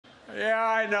Yeah,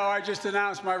 I know. I just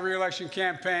announced my re-election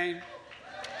campaign.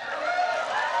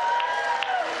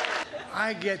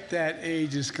 I get that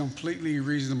age is a completely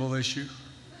reasonable issue.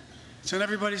 It's on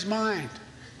everybody's mind.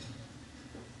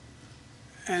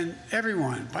 And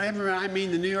everyone, by everyone I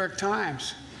mean the New York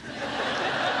Times.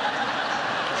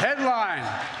 Headline: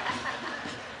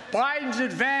 Biden's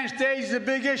advanced age is a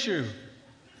big issue.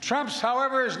 Trump's,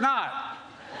 however, is not.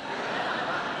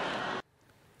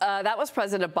 That was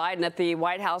President Biden at the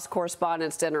White House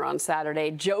Correspondents Dinner on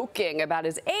Saturday, joking about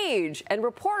his age. And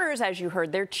reporters, as you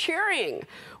heard, they're cheering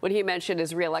when he mentioned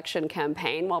his re-election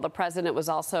campaign, while the president was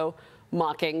also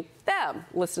mocking them.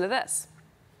 Listen to this.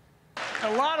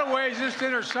 In a lot of ways, this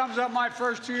dinner sums up my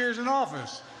first 2 years in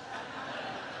office.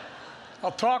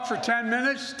 I'll talk for 10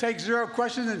 minutes, take 0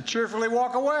 questions, and cheerfully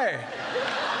walk away.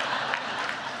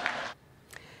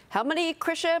 How many,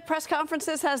 Krysia, press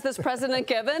conferences has this president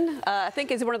given? I think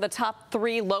he's one of the top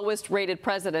 3 lowest rated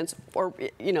presidents, or,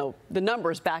 you know, the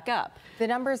numbers back up. The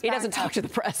numbers back up. He doesn't talk to the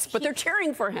press, but they're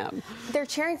cheering for him. They're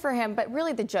cheering for him, but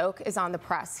really the joke is on the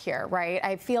press here, right?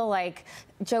 I feel like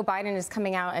Joe Biden is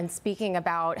coming out and speaking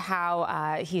about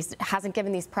how he hasn't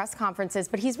given these press conferences,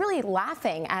 but he's really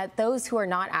laughing at those who are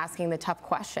not asking the tough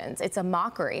questions. It's a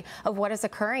mockery of what is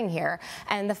occurring here.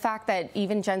 And the fact that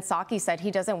even Jen Psaki said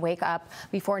he doesn't wake up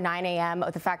before 9 a.m.,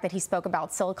 the fact that he spoke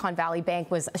about Silicon Valley Bank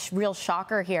was a real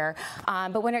shocker here.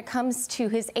 But when it comes to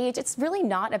his age, it's really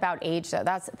not about age, though.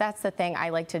 That's the thing I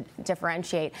like to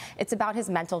differentiate. It's about his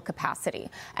mental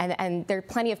capacity. And there are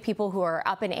plenty of people who are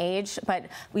up in age, but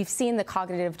we've seen the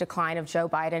cognitive decline of Joe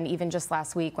Biden even just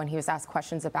last week when he was asked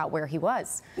questions about where he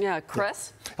was. Yeah,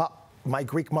 Chris? My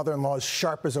Greek mother-in-law is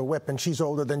sharp as a whip, and she's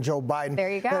older than Joe Biden. There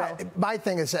you go. My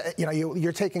thing is, you know,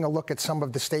 you're taking a look at some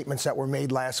of the statements that were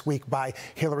made last week by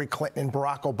Hillary Clinton and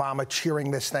Barack Obama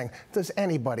cheering this thing. Does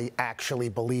anybody actually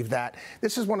believe that?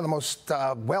 This is one of the most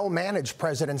well-managed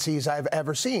presidencies I've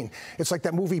ever seen. It's like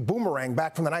that movie Boomerang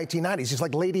back from the 1990s. He's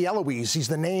like Lady Eloise. He's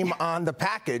the name on the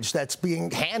package that's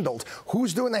being handled.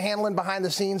 Who's doing the handling behind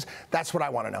the scenes? That's what I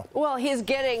want to know. Well, he's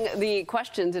getting the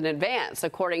questions in advance,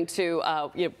 according to,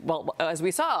 as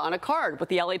we saw on a card with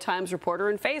the LA Times reporter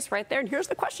in face right there. And here's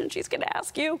the question she's going to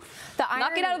ask you.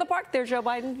 Knock it out of the park there, Joe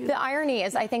Biden. The irony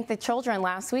is I think the children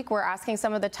last week were asking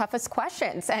some of the toughest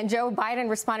questions. And Joe Biden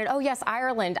responded, oh, yes,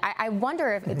 Ireland. I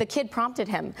wonder if the kid prompted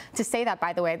him to say that,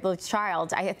 by the way, the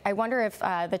child. I wonder if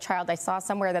the child, I saw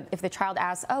somewhere that if the child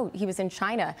asked, oh, he was in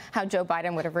China, how Joe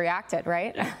Biden would have reacted,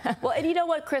 right? Well, and you know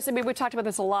what, Chris? I mean, we talked about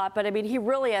this a lot, but I mean, he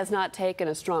really has not taken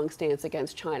a strong stance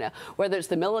against China, whether it's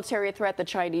the military threat the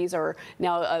Chinese are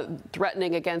now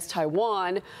threatening against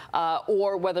Taiwan,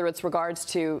 or whether it's regards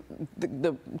to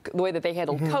the way that they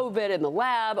handled COVID in the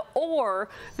lab, or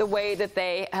the way that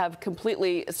they have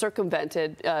completely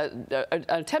circumvented,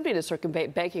 attempting to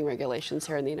circumvent banking regulations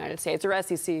here in the United States, or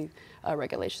SEC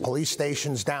regulations. Police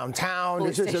stations downtown.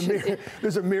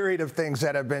 There's a myriad of things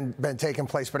that have been taking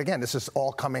place. But again, this is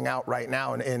all coming out right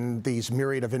now in these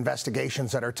myriad of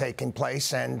investigations that are taking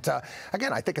place. And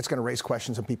again, I think it's going to raise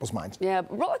questions in people's minds. Yeah,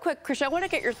 really quick, Krysia, I want to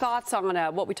get your thoughts on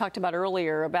what we talked about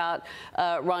earlier about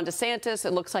Ron DeSantis.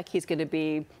 It looks like he's going to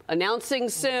be announcing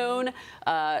soon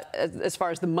as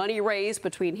far as the money raised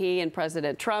between he and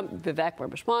President Trump. Vivek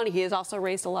Ramaswamy, he has also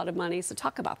raised a lot of money. So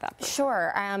talk about that.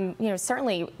 Sure. You know,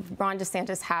 certainly Ron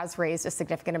DeSantis has raised a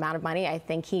significant amount of money. I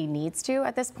think he needs to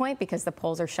at this point because the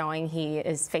polls are showing he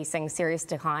is facing serious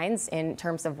declines in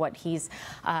terms of what he's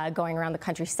going around the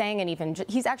country saying, and even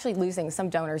he's actually losing some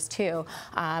donors too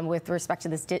with respect to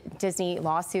this Disney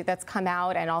lawsuit that's come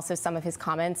out, and also some of his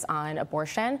comments on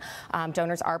abortion.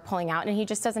 Donors are pulling out, and he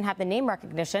just doesn't have the name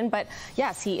recognition. But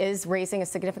yes, he is raising a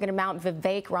significant amount.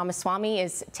 Vivek Ramaswamy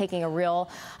is taking a real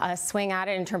swing at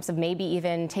it in terms of maybe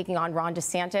even taking on Ron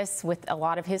DeSantis with a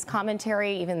lot of his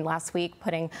commentary, even last week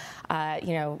putting,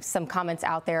 you know, some comments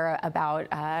out there about,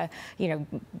 you know,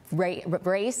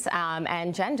 race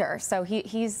and gender. So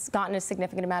he's gotten a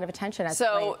significant amount of attention.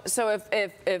 So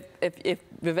if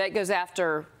Vivek goes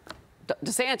after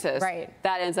DeSantis, right,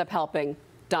 that ends up helping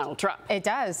Donald Trump. It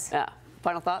does. Yeah.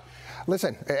 Final thought?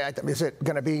 Listen, is it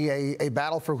going to be a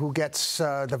battle for who gets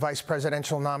the vice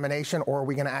presidential nomination, or are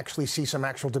we going to actually see some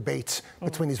actual debates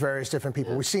between these various different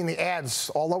people? We've seen the ads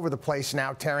all over the place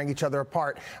now tearing each other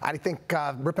apart. I think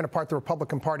ripping apart the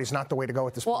Republican Party is not the way to go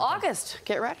at this point. Well, August,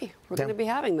 get ready. We're going to be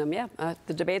having them, yeah.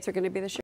 The debates are going to be this year.